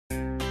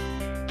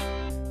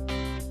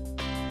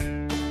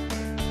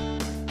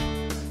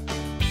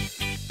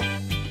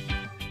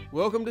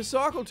Welcome to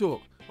Cycle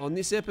Talk. On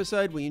this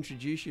episode, we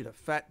introduce you to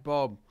Fat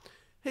Bob.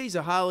 He's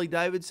a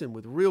Harley-Davidson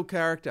with real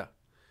character.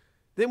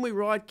 Then we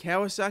ride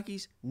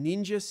Kawasaki's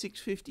Ninja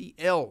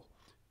 650L,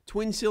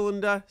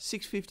 twin-cylinder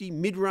 650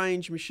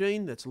 mid-range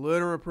machine that's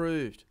learner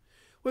approved.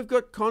 We've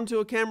got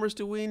contour cameras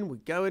to win, we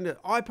go into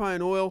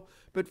iPone oil,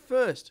 but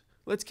first,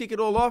 let's kick it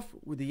all off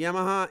with the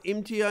Yamaha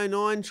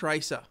MT-09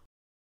 Tracer.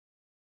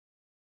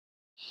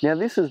 Now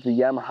this is the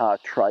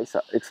Yamaha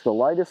Tracer. It's the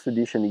latest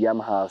addition to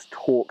Yamaha's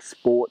Torque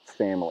Sports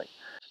family.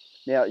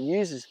 Now it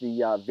uses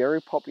the very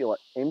popular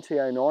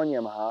MT-09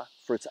 Yamaha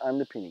for its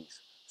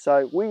underpinnings.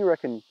 So we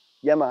reckon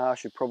Yamaha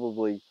should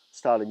probably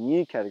start a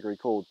new category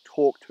called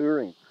Torque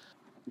Touring,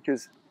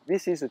 because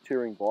this is a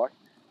touring bike.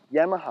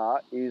 Yamaha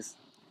is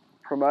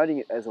promoting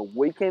it as a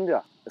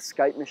weekender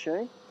escape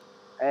machine,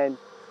 and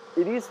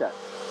it is that.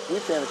 We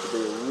found it to be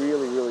a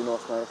really, really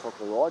nice motorcycle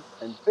to ride,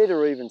 and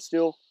better even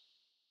still,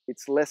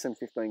 it's less than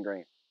 15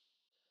 grand.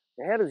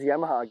 Now how does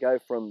Yamaha go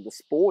from the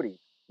sporty,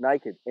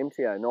 naked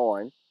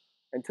MT-09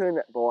 and turn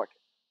that bike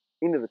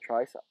into the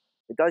Tracer?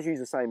 It does use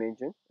the same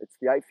engine. It's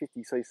the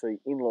 850cc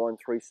inline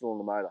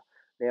 3-cylinder motor.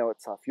 Now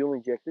it's fuel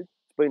injected.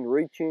 It's been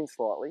retuned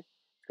slightly.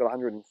 It's got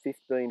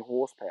 115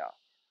 horsepower.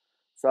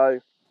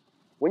 So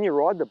when you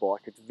ride the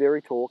bike, it's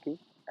very torquey,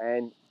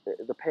 and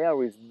the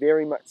power is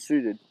very much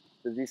suited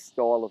to this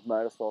style of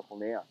motorcycle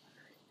now.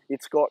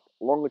 It's got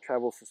longer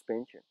travel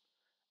suspension,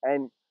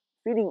 and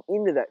fitting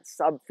into that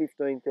sub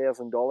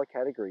 $15,000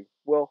 category,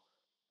 well,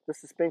 the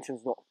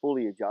suspension's not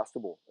fully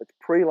adjustable. It's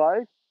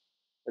preload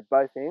at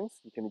both ends.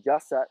 You can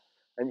adjust that,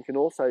 and you can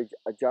also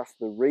adjust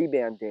the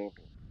rebound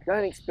damping.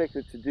 Don't expect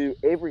it to do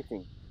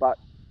everything, but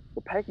the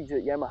package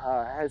that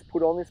Yamaha has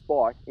put on this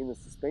bike in the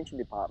suspension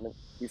department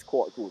is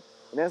quite good.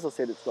 And as I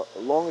said, it's got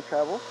longer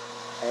travel,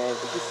 and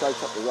it just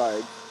soaks up the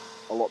road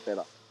a lot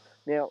better.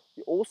 Now,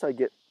 you also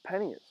get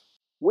panniers.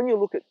 When you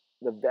look at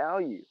the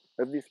value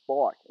of this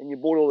bike, and you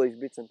bought all these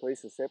bits and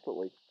pieces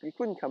separately, you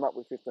couldn't come up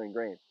with 15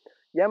 grand.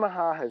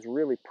 Yamaha has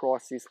really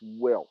priced this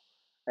well,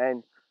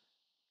 and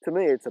to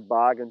me it's a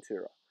bargain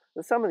tourer.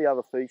 And some of the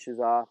other features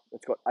are,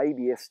 it's got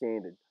ABS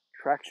standard,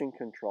 traction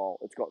control,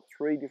 it's got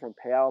 3 different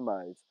power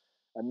modes,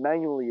 a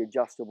manually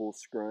adjustable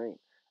screen,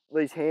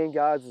 these hand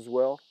guards as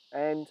well,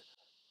 and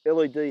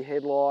LED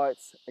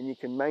headlights, and you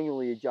can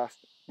manually adjust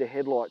the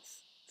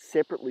headlights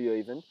separately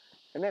even,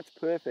 and that's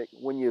perfect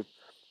when you've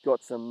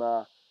got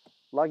some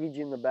luggage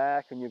in the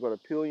back and you've got a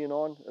pillion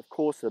on. Of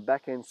course the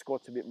back end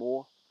squats a bit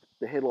more,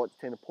 the headlights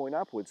tend to point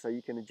upwards, so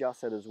you can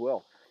adjust that as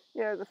well.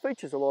 Yeah, the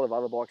features a lot of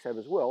other bikes have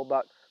as well,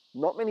 but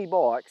not many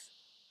bikes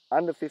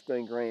under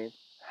 15 grand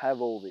have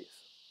all this.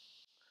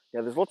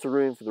 Now there's lots of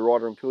room for the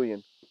rider and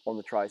pillion on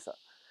the Tracer,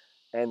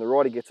 and the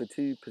rider gets a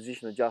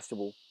 2-position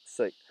adjustable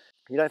seat.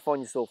 You don't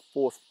find yourself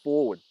forced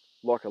forward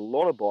like a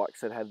lot of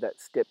bikes that have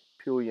that step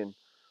pillion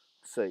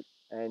seat,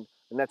 and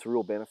that's a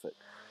real benefit.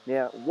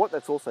 Now what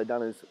that's also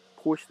done is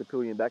push the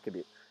pillion back a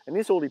bit, and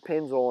this all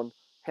depends on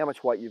how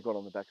much weight you've got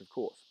on the back, of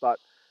course, but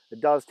it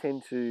does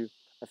tend to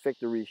affect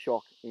the rear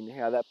shock in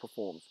how that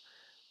performs.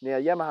 Now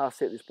Yamaha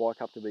set this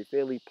bike up to be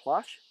fairly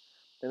plush,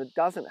 and it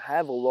doesn't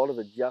have a lot of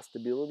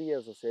adjustability,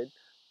 as I said,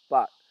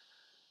 but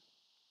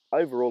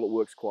overall it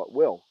works quite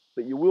well.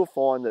 But you will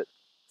find that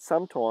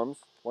sometimes,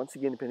 once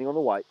again depending on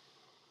the weight,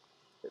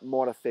 it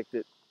might affect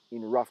it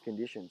in rough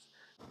conditions.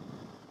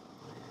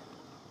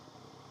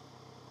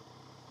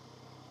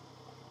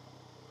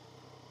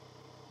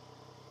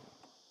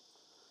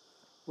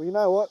 Well, you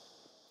know what?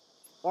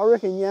 I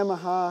reckon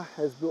Yamaha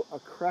has built a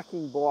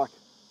cracking bike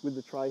with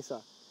the Tracer.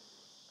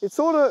 It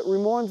sort of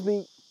reminds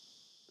me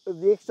of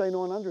the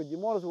XJ900. You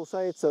might as well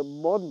say it's a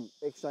modern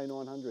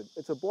XJ900.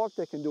 It's a bike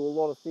that can do a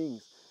lot of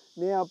things.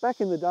 Now,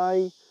 back in the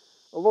day,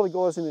 a lot of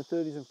guys in their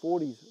 30s and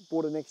 40s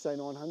bought an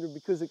XJ900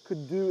 because it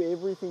could do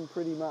everything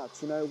pretty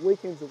much. You know,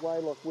 weekends away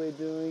like we're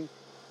doing,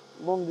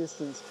 long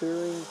distance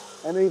touring,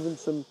 and even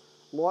some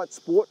light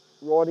sport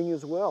riding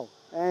as well.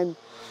 And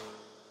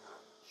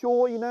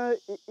sure, you know,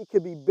 it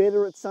could be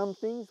better at some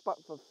things, but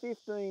for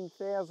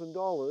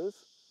 $15,000,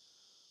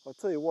 I'll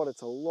tell you what,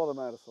 it's a lot of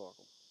motorcycle.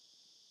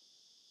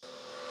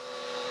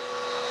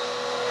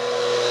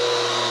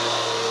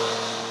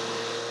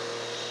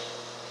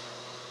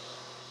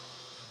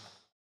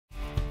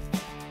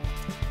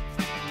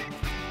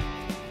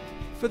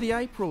 For the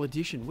April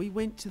edition, we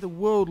went to the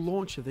world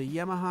launch of the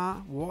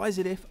Yamaha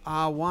YZF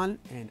R1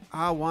 and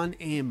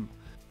R1M.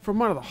 From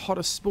one of the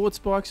hottest sports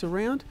bikes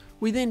around,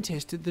 we then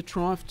tested the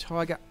Triumph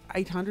Tiger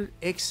 800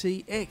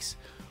 XCX,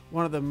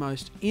 one of the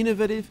most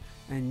innovative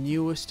and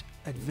newest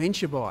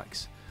adventure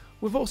bikes.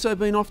 We've also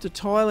been off to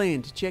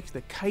Thailand to check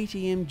the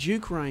KTM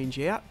Duke range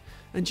out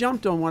and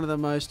jumped on one of the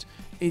most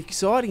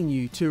exciting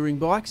new touring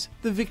bikes,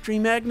 the Victory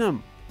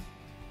Magnum.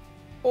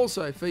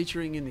 Also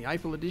featuring in the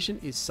April edition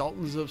is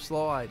Sultans of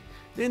Slide.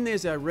 Then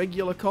there's our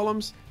regular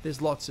columns,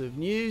 there's lots of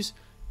news,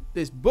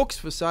 there's books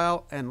for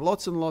sale, and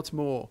lots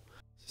more.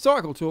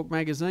 Cycle Talk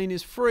magazine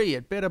is free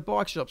at better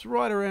bike shops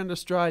right around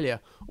Australia,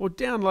 or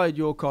download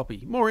your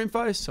copy. More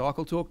info,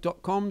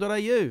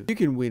 cycletalk.com.au. You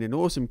can win an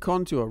awesome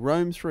Contour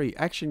Roam 3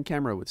 action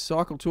camera with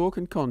Cycle Talk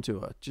and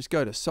Contour. Just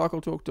go to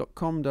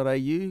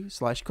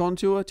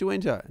cycletalk.com.au/Contour to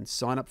enter and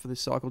sign up for the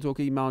Cycle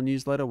Talk email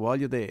newsletter while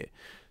you're there.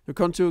 The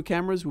Contour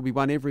cameras will be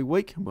won every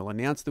week, and we'll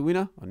announce the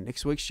winner on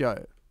next week's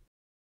show.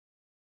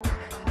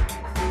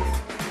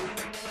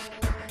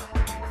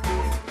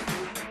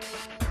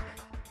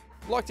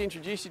 I'd like to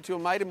introduce you to a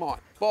mate of mine,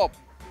 Bob.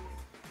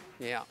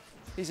 Now,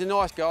 he's a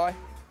nice guy,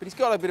 but he's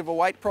got a bit of a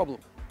weight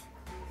problem.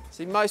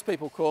 See, most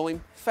people call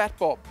him Fat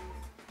Bob.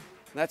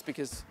 And that's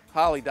because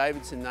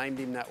Harley-Davidson named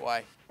him that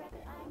way.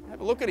 Have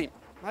a look at him.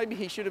 Maybe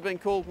he should have been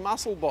called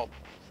Muscle Bob.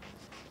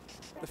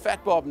 The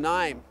Fat Bob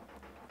name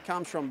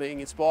comes from being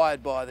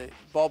inspired by the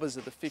bobbers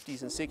of the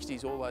 50s and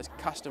 60s, all those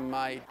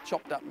custom-made,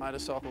 chopped-up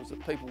motorcycles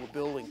that people were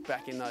building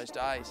back in those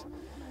days.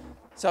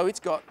 So it's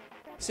got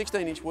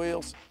 16-inch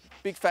wheels,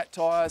 big fat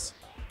tyres,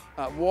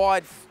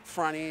 wide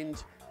front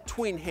end,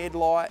 twin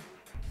headlight,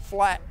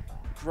 flat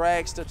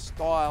dragster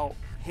style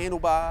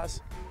handlebars,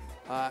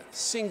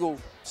 single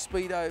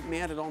speedo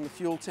mounted on the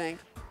fuel tank.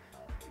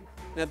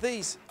 Now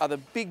these are the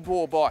big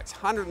bore bikes,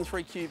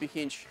 103 cubic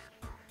inch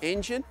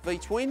engine,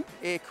 V-twin,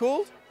 air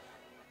cooled,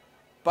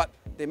 but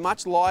they're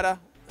much lighter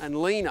and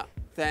leaner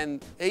than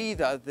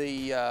either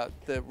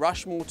the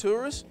Rushmore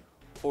Tourers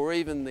or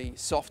even the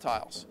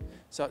Softails.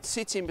 So it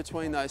sits in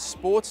between those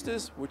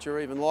Sportsters, which are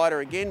even lighter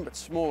again, but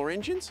smaller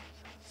engines.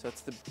 So it's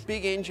the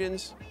big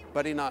engines,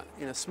 but in a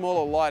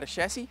smaller, lighter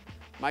chassis.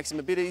 Makes them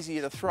a bit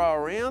easier to throw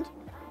around,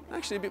 and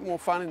actually a bit more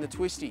fun in the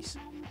twisties.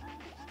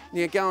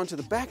 Now going to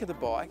the back of the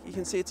bike, you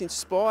can see it's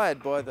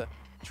inspired by the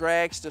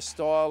dragster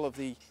style of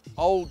the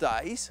old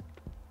days,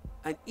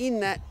 and in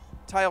that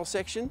tail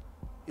section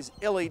is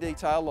LED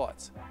tail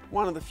lights.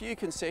 One of the few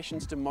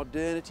concessions to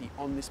modernity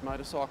on this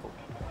motorcycle.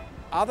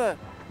 Other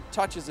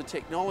touches of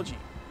technology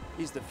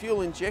is the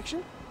fuel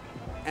injection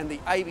and the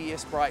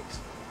ABS brakes.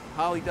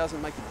 Harley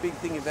doesn't make a big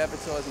thing of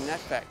advertising that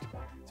fact.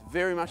 It's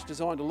very much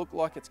designed to look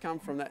like it's come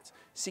from that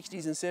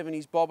 60s and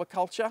 70s bobber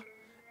culture,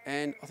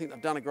 and I think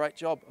they've done a great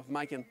job of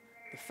making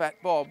the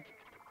Fat Bob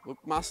look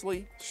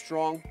muscly,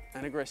 strong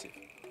and aggressive.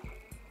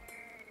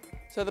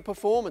 So the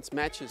performance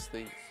matches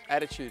the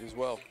attitude as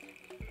well.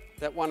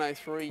 That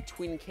 103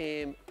 twin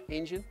cam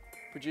engine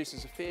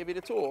produces a fair bit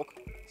of torque,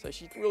 so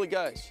she really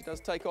goes. She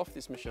does take off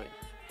this machine.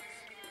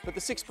 But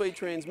the 6-speed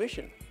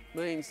transmission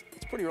means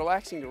it's pretty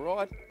relaxing to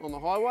ride on the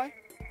highway.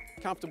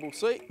 Comfortable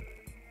seat.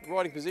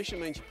 Riding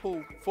position means you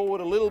pull forward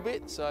a little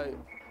bit, so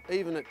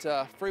even at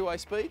freeway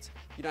speeds,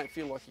 you don't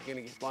feel like you're going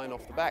to get blown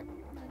off the back.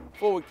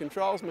 Forward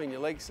controls mean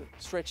your legs are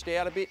stretched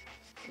out a bit,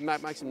 and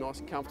that makes them nice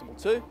and comfortable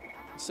too.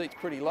 The seat's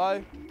pretty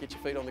low, get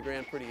your feet on the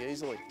ground pretty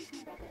easily.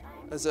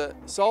 As a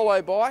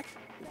solo bike,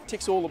 it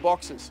ticks all the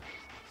boxes.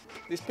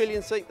 This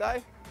pillion seat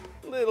though,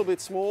 a little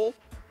bit small,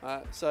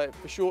 so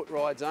for short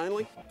rides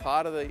only.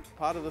 Part of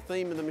the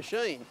theme of the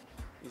machine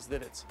is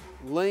that it's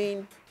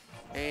lean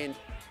and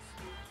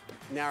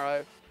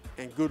narrow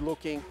and good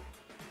looking.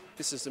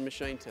 This is a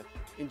machine to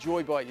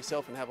enjoy by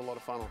yourself and have a lot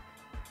of fun on.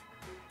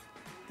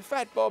 The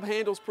Fat Bob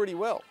handles pretty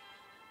well.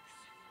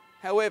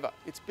 However,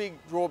 its big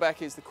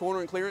drawback is the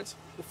cornering clearance.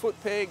 The foot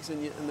pegs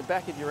and the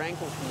back of your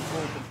ankles from the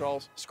forward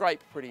controls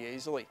scrape pretty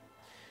easily.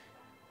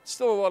 It's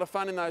still a lot of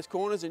fun in those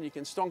corners, and you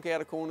can stonk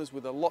out of corners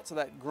with lots of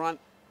that grunt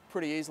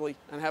pretty easily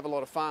and have a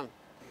lot of fun.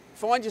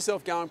 Find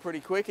yourself going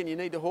pretty quick and you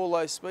need to haul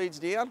those speeds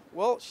down.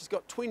 Well, she's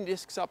got twin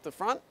discs up the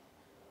front,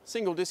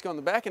 single disc on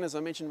the back, and as I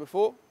mentioned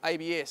before,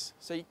 ABS.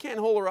 So you can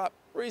haul her up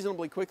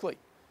reasonably quickly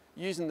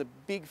using the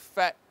big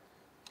fat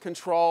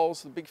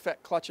controls, the big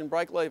fat clutch and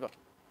brake lever.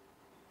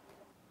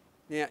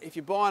 Now, if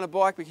you're buying a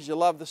bike because you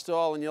love the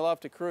style and you love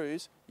to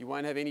cruise, you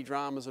won't have any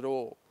dramas at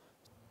all.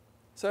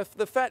 So for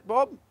the Fat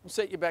Bob, will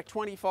set you back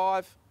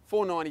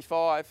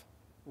 $25,495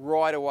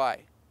 right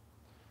away.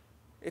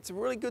 It's a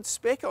really good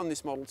spec on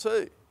this model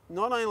too.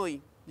 Not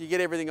only do you get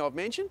everything I've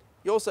mentioned,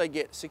 you also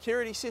get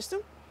security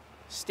system,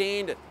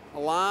 standard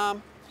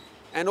alarm,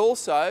 and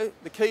also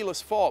the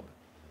keyless fob.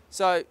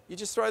 So you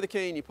just throw the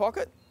key in your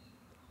pocket,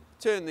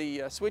 turn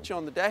the switch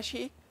on the dash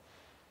here,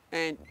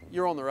 and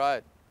you're on the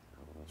road.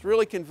 It's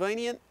really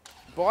convenient,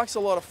 bike's a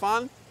lot of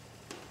fun,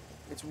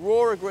 it's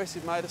raw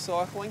aggressive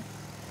motorcycling,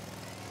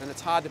 and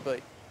it's hard to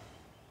beat.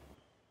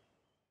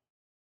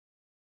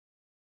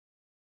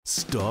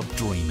 Stop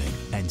dreaming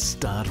and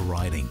start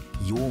riding.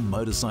 Your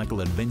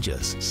motorcycle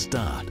adventures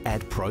start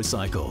at Pro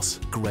Cycles.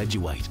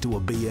 Graduate to a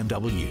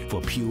BMW for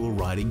pure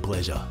riding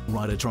pleasure.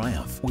 Ride a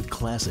Triumph with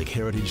classic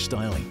heritage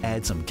styling.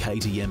 Add some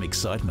KTM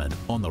excitement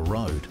on the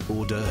road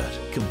or dirt.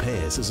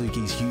 Compare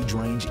Suzuki's huge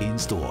range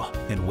in-store.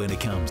 And when it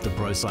comes to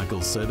Pro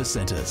Cycles service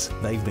centres,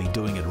 they've been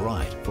doing it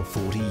right for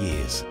 40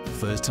 years.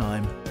 First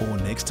time or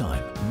next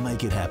time,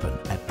 make it happen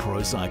at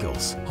Pro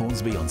Cycles.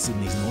 Hornsby on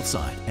Sydney's north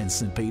side and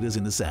St Peters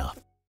in the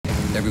south.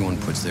 Everyone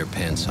puts their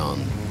pants on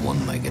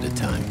one leg at a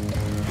time.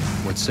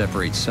 What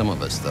separates some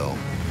of us, though,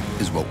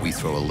 is what we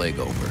throw a leg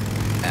over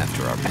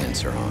after our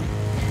pants are on.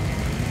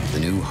 The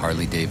new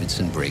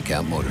Harley-Davidson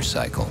Breakout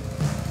motorcycle.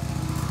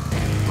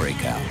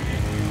 Breakout.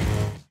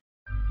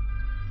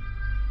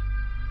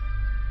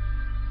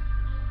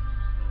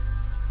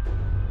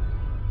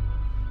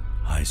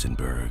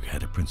 Heisenberg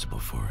had a principle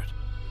for it.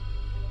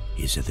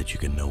 He said that you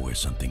can know where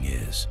something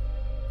is,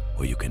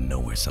 or you can know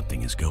where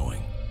something is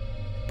going,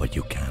 but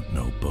you can't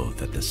know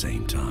both at the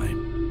same time.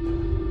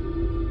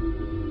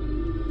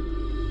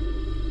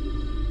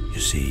 You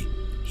see,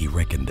 he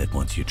reckoned that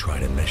once you try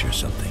to measure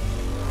something,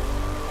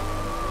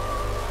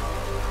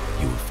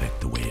 you affect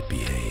the way it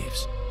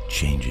behaves,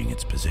 changing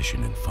its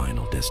position and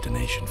final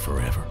destination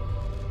forever.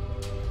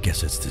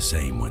 Guess it's the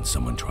same when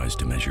someone tries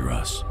to measure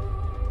us.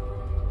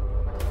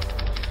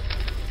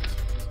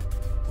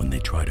 When they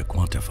try to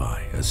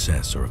quantify,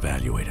 assess, or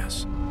evaluate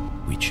us,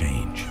 we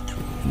change,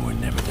 and we're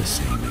never the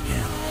same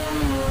again.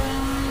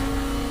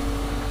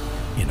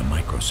 In a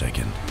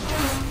microsecond,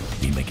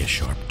 we make a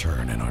sharp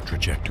turn in our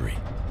trajectory.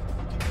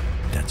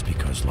 That's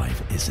because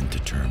life isn't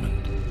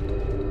determined.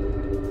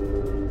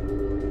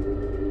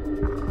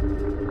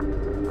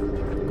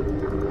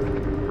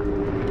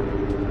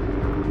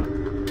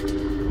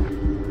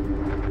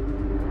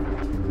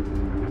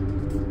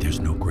 There's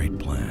no great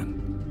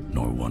plan,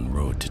 nor one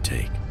road to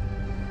take.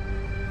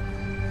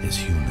 As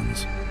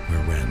humans,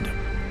 we're random,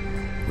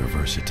 we're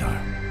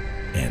versatile,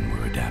 and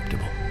we're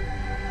adaptable.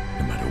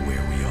 No matter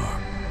where we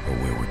are or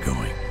where we're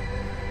going,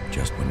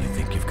 just when you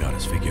think you've got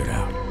us figured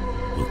out,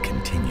 we'll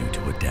continue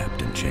to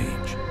adapt and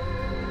change.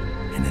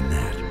 And in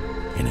that,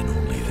 and in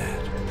only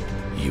that,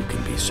 you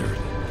can be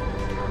certain.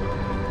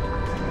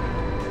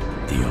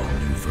 The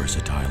all-new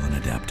versatile and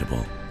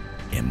adaptable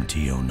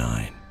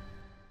MT-09.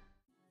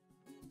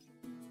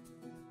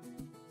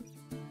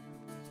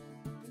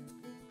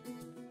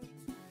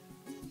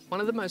 One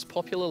of the most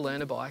popular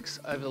learner bikes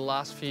over the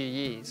last few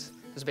years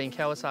has been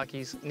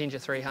Kawasaki's Ninja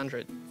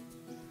 300.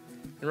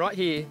 And right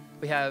here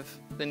we have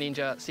the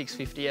Ninja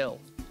 650L.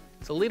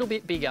 It's a little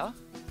bit bigger,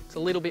 it's a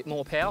little bit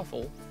more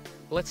powerful,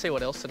 but let's see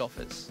what else it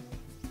offers.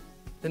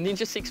 The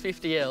Ninja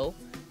 650L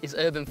is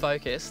urban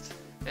focused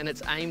and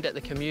it's aimed at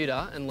the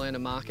commuter and learner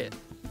market.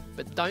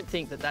 But don't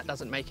think that that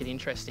doesn't make it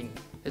interesting.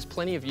 There's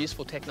plenty of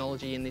useful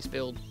technology in this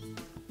build.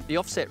 The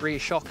offset rear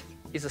shock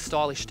is a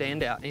stylish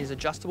standout and is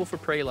adjustable for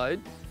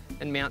preload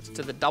and mounts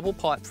to the double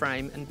pipe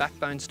frame and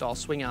backbone style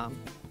swing arm.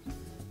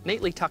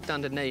 Neatly tucked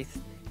underneath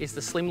is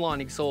the slimline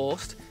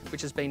exhaust,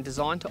 which has been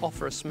designed to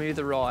offer a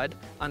smoother ride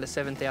under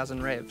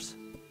 7,000 revs.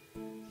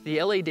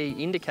 The LED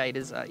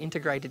indicators are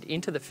integrated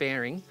into the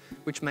fairing,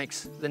 which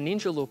makes the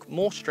Ninja look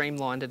more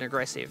streamlined and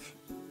aggressive.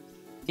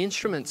 The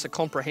instruments are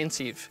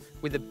comprehensive,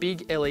 with a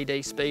big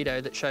LED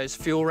speedo that shows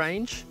fuel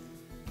range,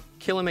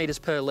 kilometres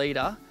per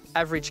litre,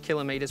 average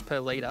kilometres per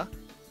litre,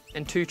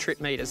 and 2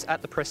 trip meters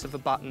at the press of a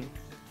button.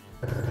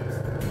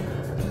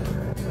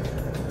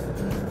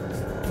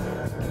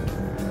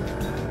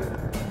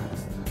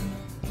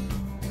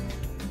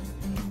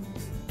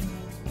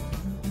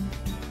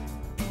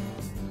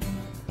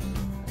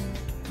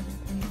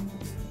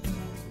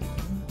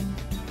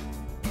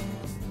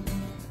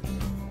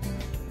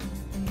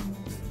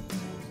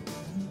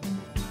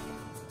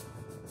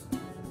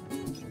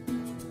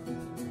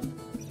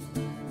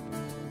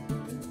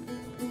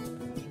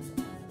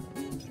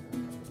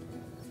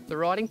 The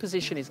riding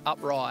position is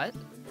upright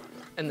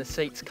and the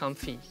seat's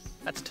comfy.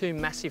 That's 2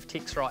 massive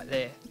ticks right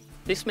there.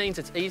 This means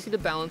it's easy to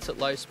balance at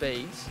low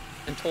speeds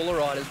and taller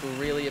riders will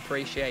really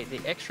appreciate the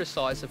extra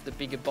size of the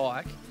bigger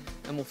bike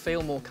and will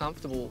feel more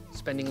comfortable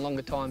spending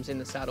longer times in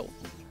the saddle.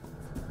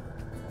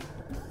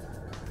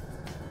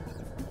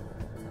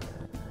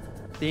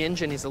 The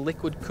engine is a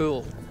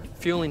liquid-cooled,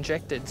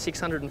 fuel-injected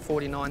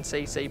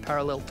 649cc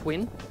parallel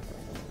twin.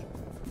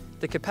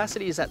 The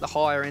capacity is at the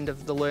higher end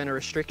of the learner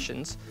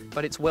restrictions,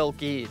 but it's well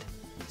geared,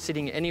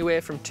 sitting anywhere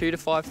from 2 to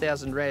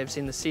 5,000 revs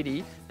in the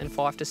city and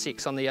 5 to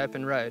 6 on the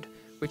open road,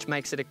 which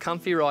makes it a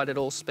comfy ride at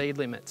all speed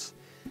limits.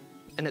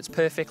 And it's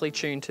perfectly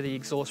tuned to the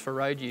exhaust for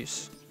road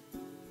use.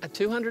 At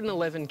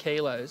 211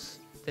 kilos,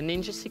 the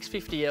Ninja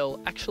 650L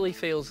actually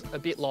feels a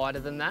bit lighter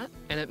than that,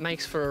 and it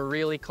makes for a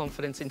really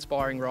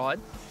confidence-inspiring ride.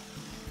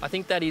 I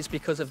think that is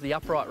because of the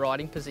upright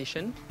riding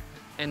position,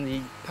 and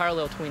the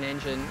parallel twin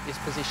engine is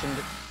positioned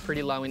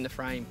pretty low in the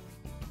frame.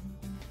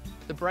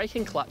 The brake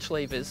and clutch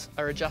levers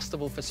are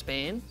adjustable for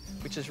span,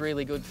 which is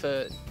really good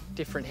for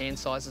different hand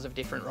sizes of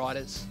different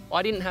riders.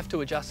 I didn't have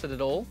to adjust it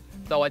at all,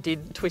 though I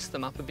did twist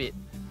them up a bit,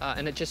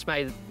 and it just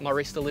made my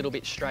wrist a little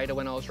bit straighter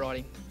when I was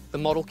riding. The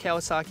model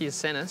Kawasaki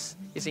Ninja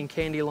is in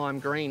candy lime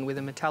green with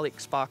a metallic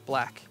spark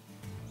black.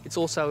 It's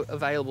also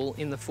available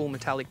in the full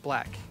metallic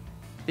black.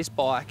 This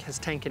bike has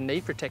tank and knee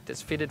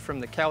protectors fitted from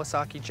the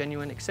Kawasaki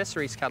Genuine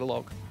Accessories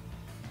catalogue.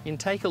 You can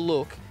take a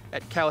look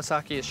at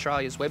Kawasaki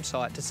Australia's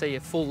website to see a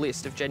full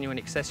list of genuine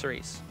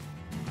accessories.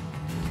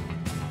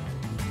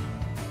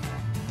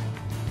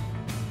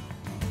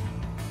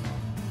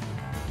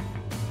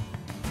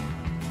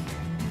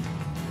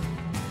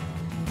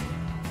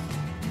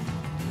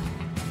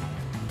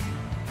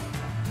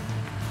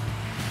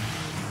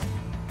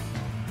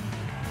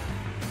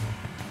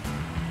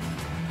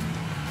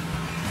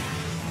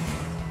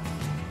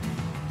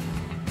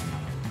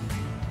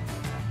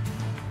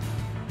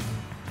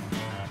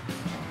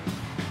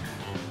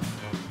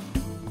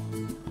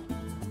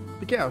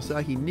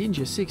 Kawasaki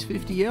Ninja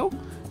 650L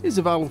is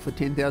available for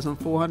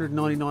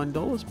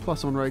 $10,499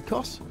 plus on-road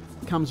costs.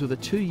 Comes with a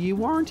 2-year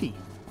warranty.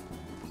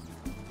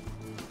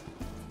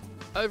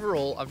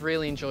 Overall, I've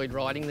really enjoyed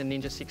riding the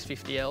Ninja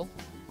 650L.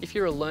 If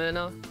you're a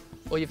learner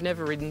or you've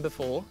never ridden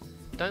before,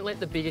 don't let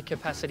the bigger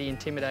capacity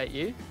intimidate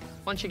you.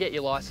 Once you get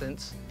your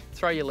licence,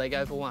 throw your leg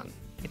over one.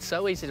 It's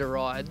so easy to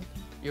ride,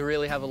 you'll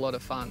really have a lot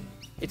of fun.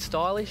 It's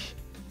stylish,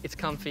 it's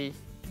comfy,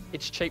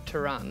 it's cheap to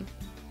run,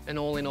 and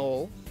all in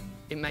all,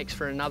 it makes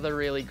for another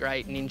really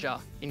great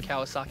Ninja in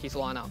Kawasaki's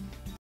lineup.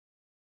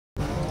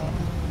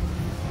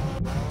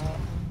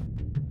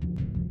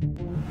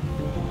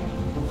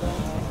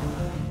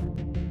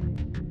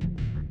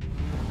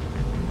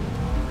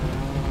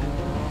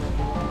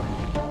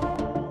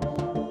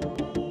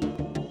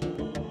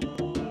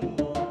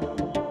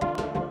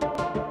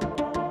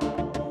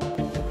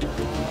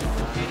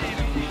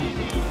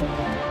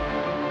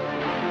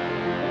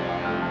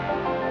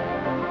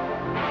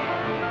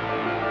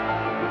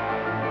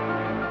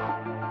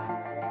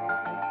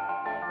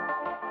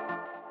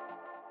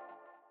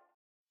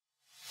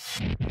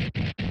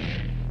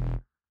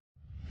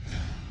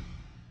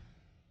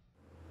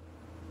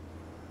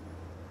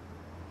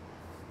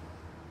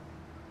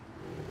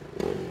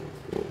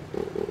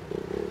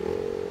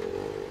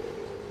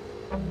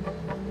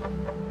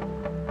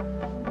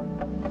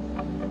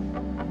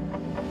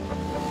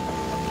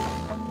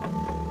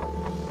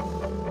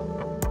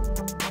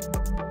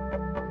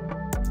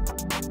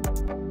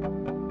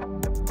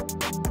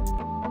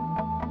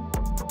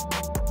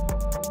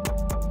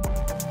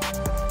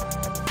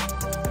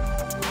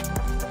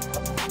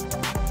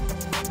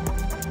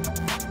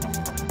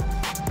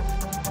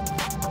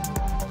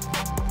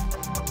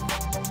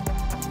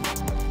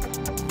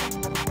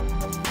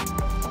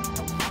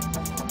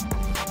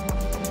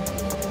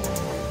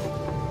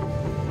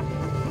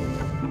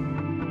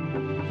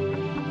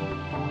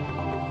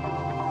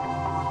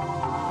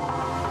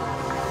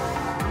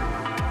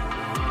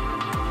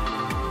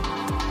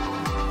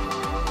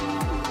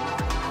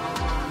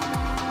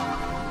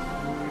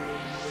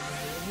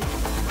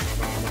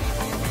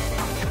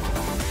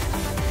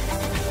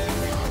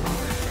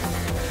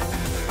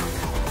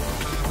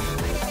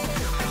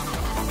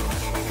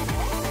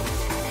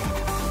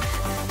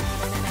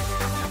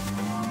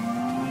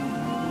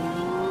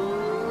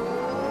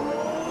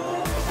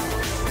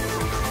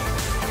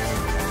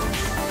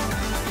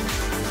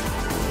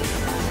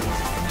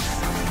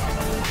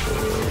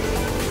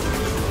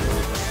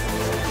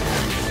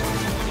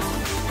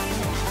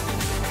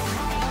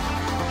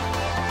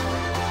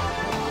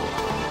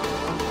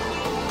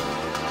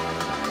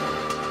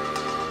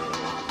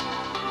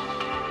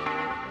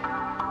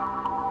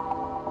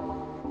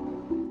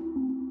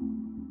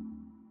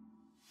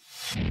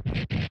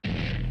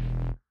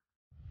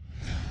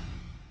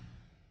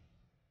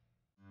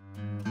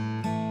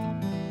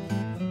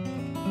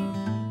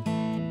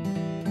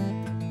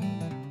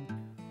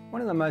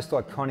 One of the most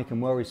iconic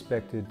and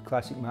well-respected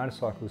classic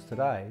motorcycles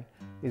today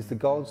is the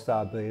Gold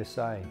Star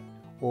BSA,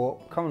 or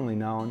commonly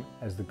known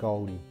as the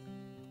Goldie.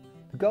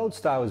 The Gold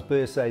Star was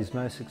BSA's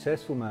most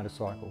successful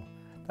motorcycle.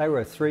 They were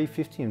a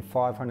 350 and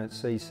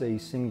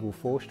 500cc single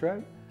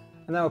 4-stroke,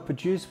 and they were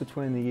produced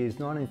between the years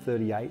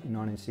 1938 and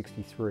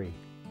 1963.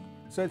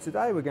 So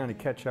today we're going to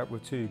catch up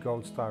with two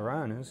Gold Star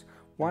owners.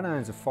 One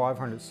owns a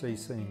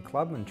 500cc in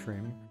clubman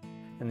trim,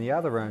 and the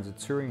other owns a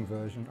touring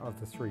version of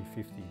the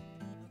 350.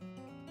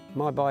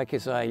 My bike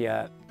is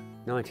a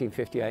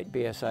 1958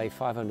 BSA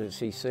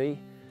 500cc.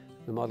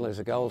 The model is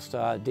a Gold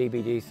Star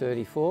DBD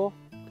 34.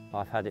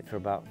 I've had it for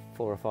about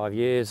 4 or 5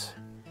 years.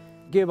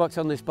 Gearbox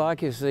on this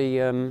bike is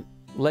the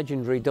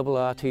legendary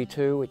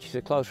RT2, which is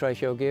a close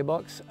ratio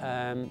gearbox.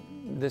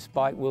 This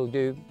bike will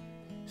do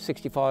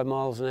 65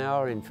 miles an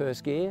hour in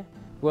first gear.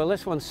 Well,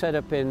 this one's set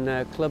up in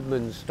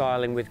clubman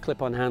styling with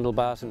clip-on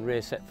handlebars and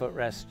rear set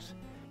footrests.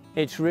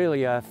 It's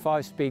really a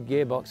 5-speed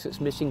gearbox that's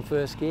missing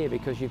first gear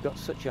because you've got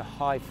such a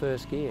high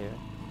first gear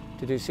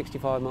to do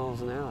 65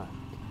 miles an hour.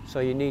 So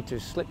you need to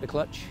slip the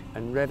clutch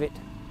and rev it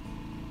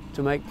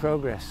to make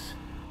progress.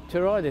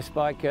 To ride this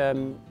bike,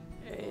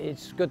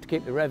 it's good to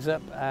keep the revs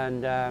up,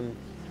 and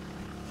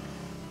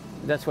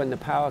that's when the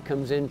power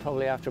comes in,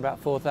 probably after about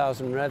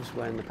 4,000 revs,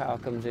 when the power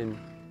comes in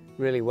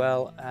really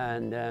well,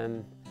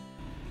 and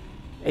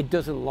it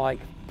doesn't like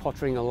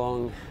pottering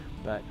along,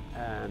 but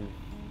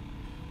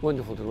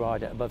wonderful to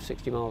ride at above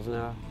 60 miles an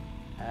hour.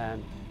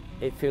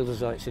 It feels as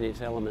though it's in its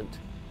element,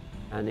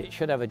 and it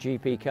should have a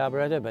GP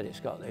carburetor, but it's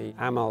got the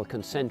Amal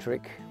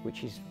concentric,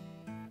 which is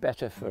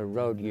better for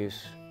road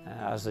use,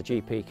 as the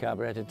GP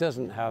carburetor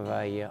doesn't have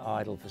a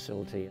idle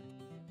facility.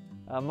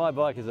 My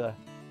bike is a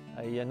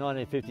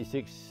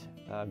 1956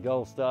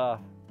 Gold Star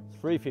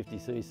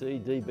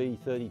 350cc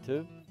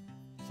DB32.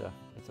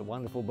 It's a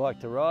wonderful bike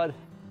to ride,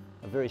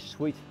 a very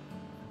sweet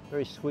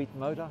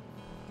motor.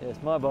 Yes,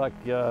 my bike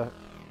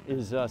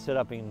is set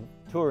up in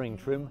touring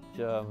trim,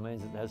 which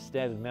means it has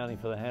standard mounting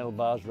for the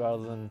handlebars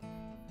rather than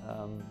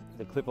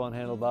the clip-on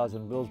handlebars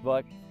on Bill's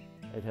bike.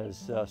 It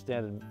has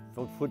standard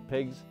foot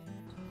pegs,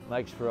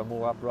 makes for a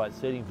more upright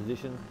seating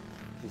position,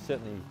 which is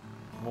certainly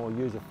more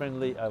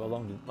user-friendly over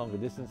longer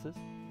distances.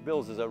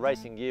 Builds as a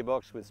racing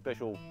gearbox with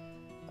special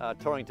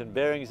Torrington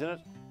bearings in it,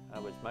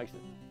 which makes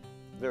it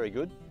very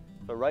good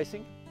for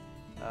racing,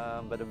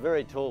 but a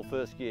very tall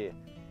first gear.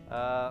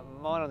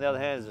 Mine, on the other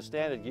hand, is a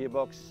standard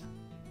gearbox.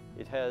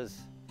 It has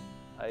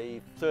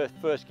a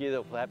first gear that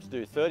will perhaps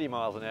do 30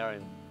 miles an hour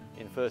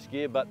in first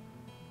gear, but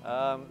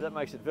that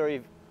makes it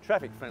very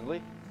traffic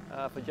friendly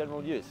for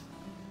general use.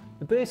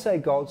 The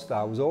BSA Gold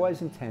Star was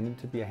always intended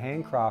to be a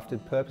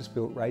handcrafted,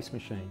 purpose-built race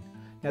machine.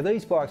 Now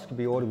these bikes could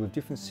be ordered with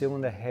different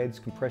cylinder heads,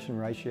 compression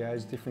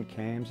ratios, different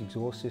cams,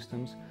 exhaust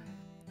systems.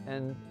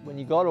 And when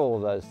you got all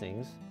of those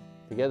things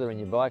together in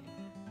your bike,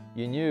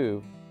 you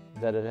knew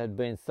that it had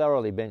been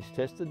thoroughly bench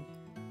tested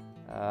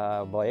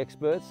by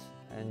experts,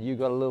 and you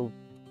got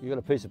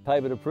a piece of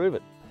paper to prove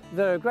it.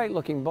 They're a great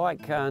looking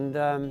bike, and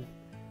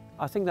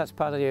I think that's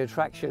part of the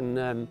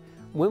attraction.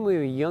 When we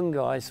were young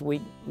guys,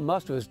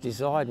 most of us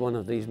desired one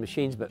of these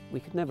machines, but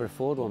we could never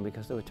afford one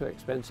because they were too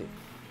expensive.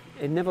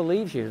 It never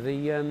leaves you,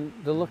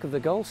 the look of the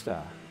Gold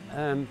Star,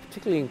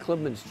 particularly in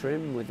clubman's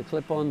trim with the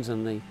clip-ons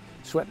and the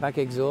swept-back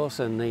exhaust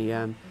and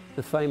the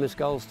famous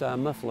Gold Star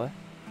muffler.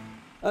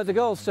 The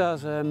Gold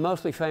Stars are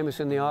mostly famous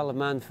in the Isle of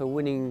Man for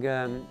winning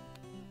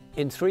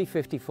in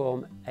 350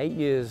 form 8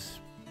 years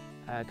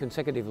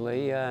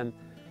consecutively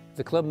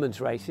the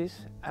clubman's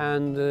races,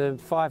 and the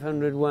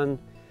 500 won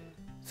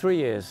 3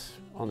 years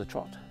on the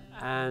trot.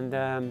 And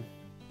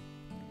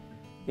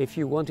if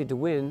you wanted to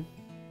win,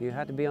 you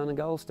had to be on a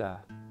Gold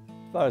Star.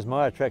 As far as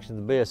my attraction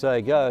to the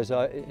BSA goes,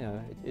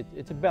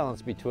 it's a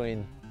balance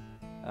between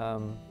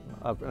an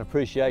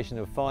appreciation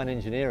of fine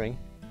engineering,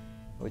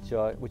 which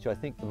I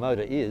think the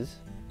motor is,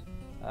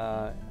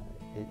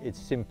 its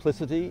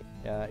simplicity,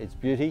 its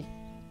beauty.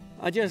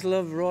 I just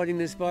love riding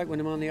this bike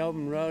when I'm on the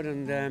open road,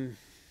 and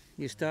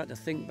you start to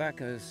think back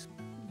as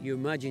you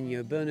imagine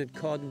your Bernard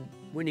Codd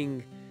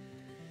winning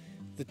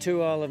the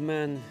two Isle of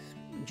Man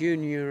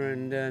junior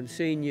and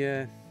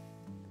senior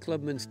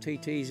clubman's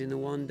TTs in the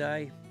one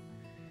day,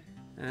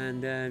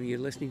 and you're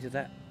listening to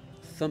that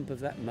thump of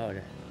that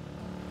motor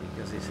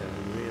because it's a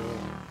real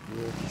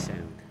raucous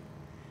sound.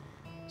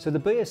 So the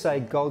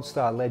BSA Gold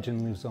Star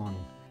legend lives on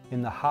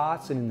in the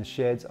hearts and in the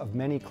sheds of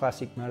many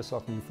classic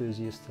motorcycle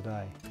enthusiasts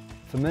today.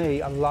 For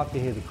me, I love to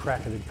hear the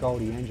crack of the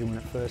Goldie engine when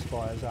it first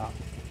fires up,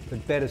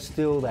 but better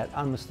still that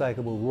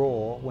unmistakable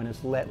roar when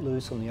it's let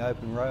loose on the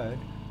open road.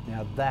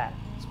 Now that's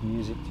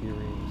music to your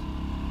ears.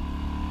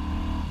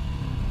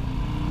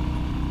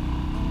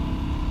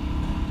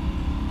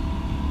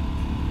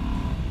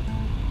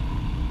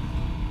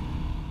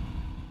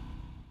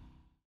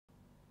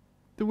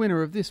 The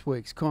winner of this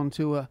week's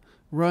Contour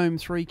Roam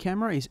 3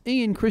 camera is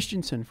Ian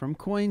Christensen from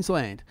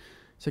Queensland.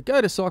 So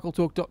go to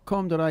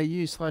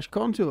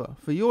cycletalk.com.au/contour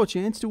for your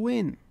chance to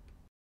win.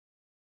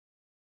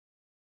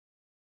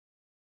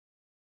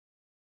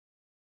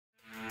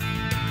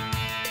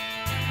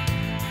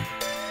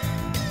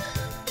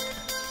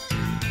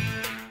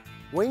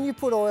 When you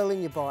put oil in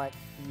your bike,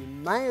 you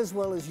may as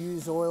well as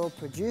use oil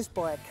produced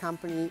by a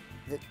company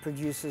that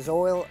produces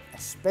oil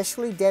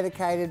especially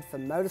dedicated for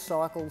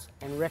motorcycles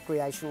and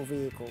recreational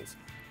vehicles,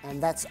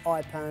 and that's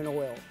iPone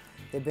oil.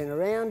 They've been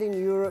around in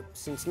Europe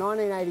since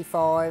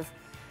 1985.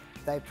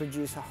 They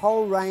produce a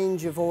whole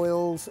range of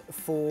oils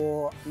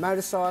for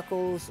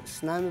motorcycles,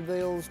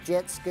 snowmobiles,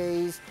 jet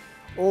skis,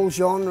 all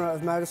genre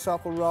of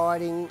motorcycle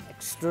riding,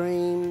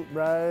 extreme,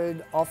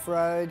 road,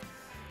 off-road.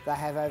 They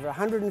have over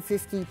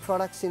 150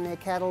 products in their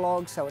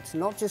catalogue, so it's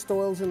not just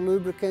oils and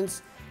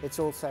lubricants, it's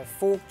also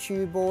fork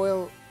tube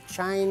oil,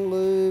 chain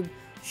lube,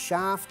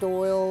 shaft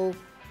oil,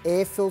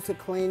 air filter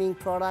cleaning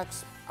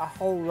products, a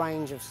whole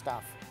range of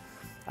stuff.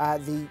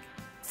 The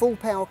full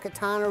power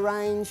Katana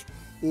range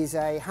is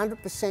a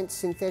 100%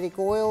 synthetic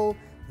oil.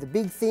 The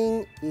big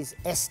thing is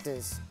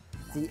esters.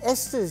 The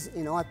esters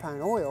in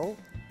iPone oil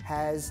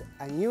has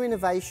a new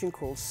innovation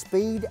called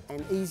Speed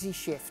and Easy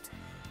Shift.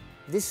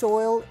 This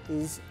oil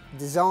is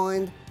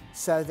designed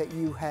so that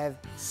you have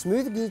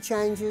smoother gear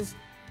changes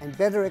and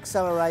better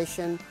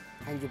acceleration,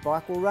 and your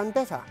bike will run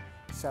better.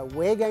 So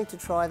we're going to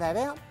try that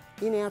out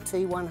in our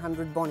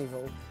T100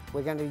 Bonneville.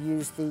 We're going to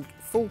use the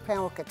full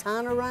power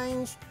Katana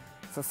range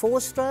for 4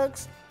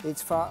 strokes.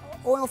 It's for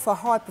oil for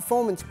high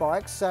performance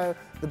bikes, so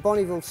the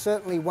Bonneville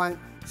certainly won't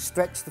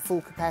stretch the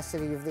full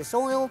capacity of this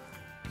oil,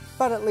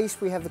 but at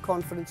least we have the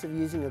confidence of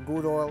using a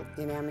good oil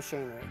in our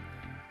machinery.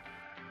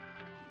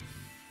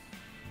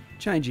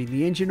 Changing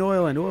the engine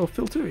oil and oil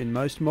filter in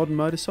most modern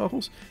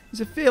motorcycles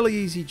is a fairly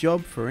easy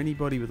job for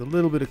anybody with a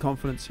little bit of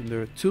confidence in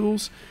their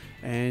tools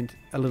and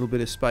a little bit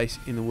of space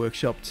in the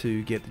workshop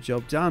to get the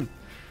job done.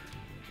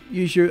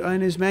 Use your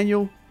owner's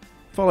manual,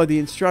 follow the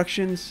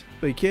instructions,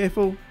 be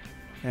careful,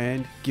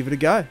 and give it a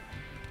go.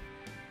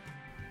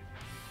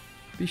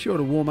 Be sure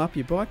to warm up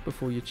your bike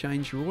before you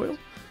change your oil.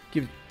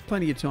 Give it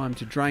plenty of time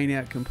to drain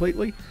out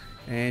completely,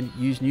 and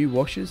use new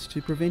washers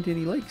to prevent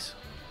any leaks.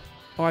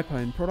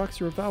 iPone products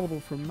are available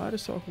from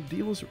motorcycle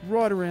dealers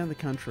right around the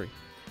country.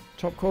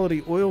 Top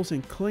quality oils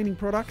and cleaning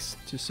products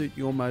to suit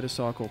your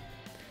motorcycle.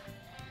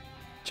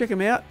 Check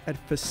them out at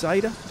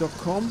facada.com.au.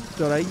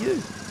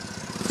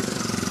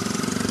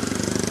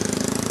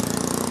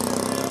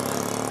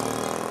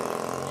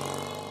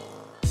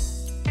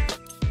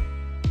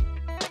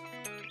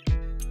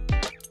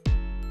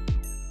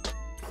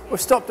 We've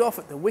stopped off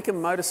at the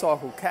Wickham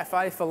Motorcycle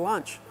Cafe for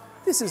lunch.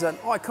 This is an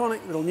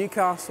iconic little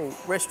Newcastle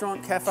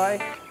restaurant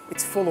cafe.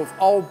 It's full of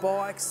old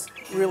bikes,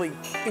 really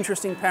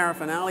interesting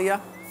paraphernalia,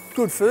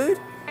 good food,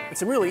 and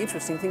some really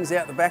interesting things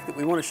out the back that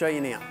we want to show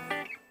you now.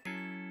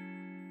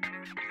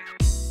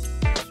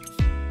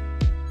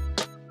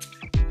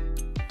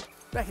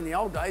 Back in the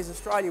old days,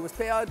 Australia was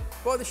powered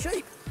by the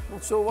sheep.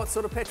 Not sure what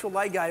sort of petrol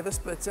they gave us,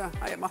 but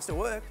hey, it must have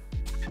worked.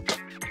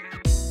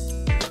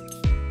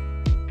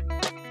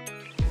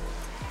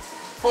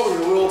 Probably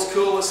the world's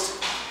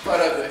coolest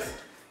photo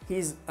booth.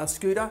 Here's a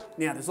scooter.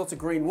 Now, there's lots of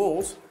green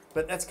walls,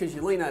 but that's because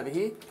you lean over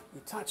here,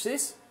 you touch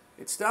this,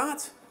 it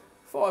starts,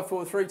 5,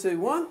 4, 3, 2,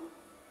 1,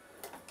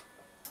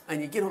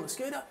 and you get on the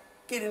scooter,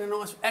 get in a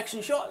nice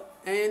action shot,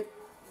 and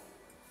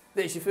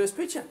there's your first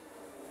picture.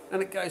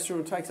 And it goes through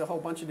and takes a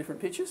whole bunch of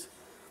different pictures.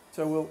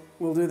 So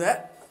we'll do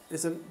that.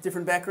 There's a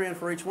different background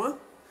for each one.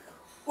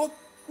 Look,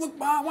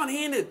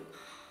 one-handed.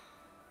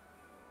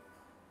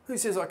 Who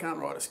says I can't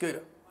ride a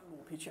scooter? One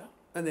more picture,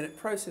 and then it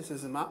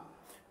processes them up.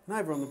 And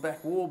over on the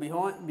back wall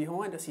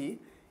behind us here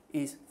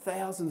is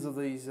thousands of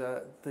these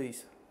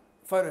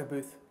photo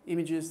booth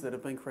images that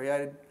have been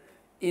created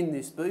in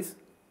this booth,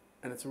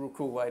 and it's a real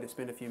cool way to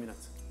spend a few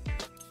minutes.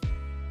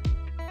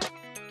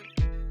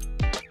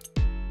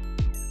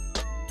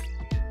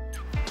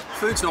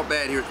 Food's not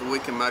bad here at the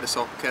Wickham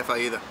Motorcycle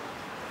Cafe either.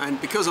 And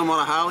because I'm on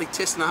a Harley,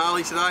 testing a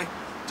Harley today,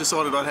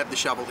 decided I'd have the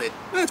shovel head.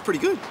 That's pretty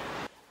good.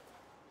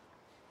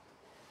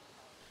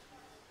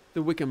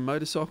 The Wickham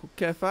Motorcycle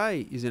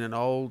Cafe is in an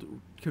old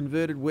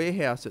converted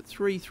warehouse at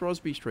 3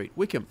 Throsby Street,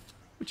 Wickham,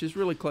 which is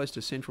really close to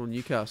central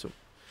Newcastle.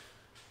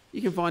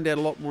 You can find out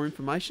a lot more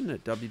information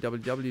at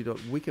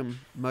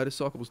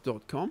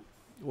www.wickhammotorcycles.com,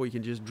 or you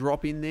can just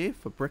drop in there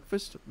for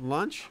breakfast,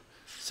 lunch,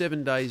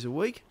 7 days a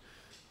week.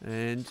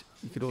 And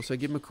you could also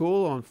give them a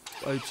call on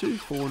 02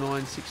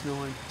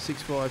 4969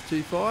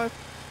 6525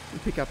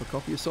 and pick up a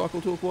copy of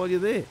Cycle Talk while you're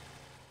there.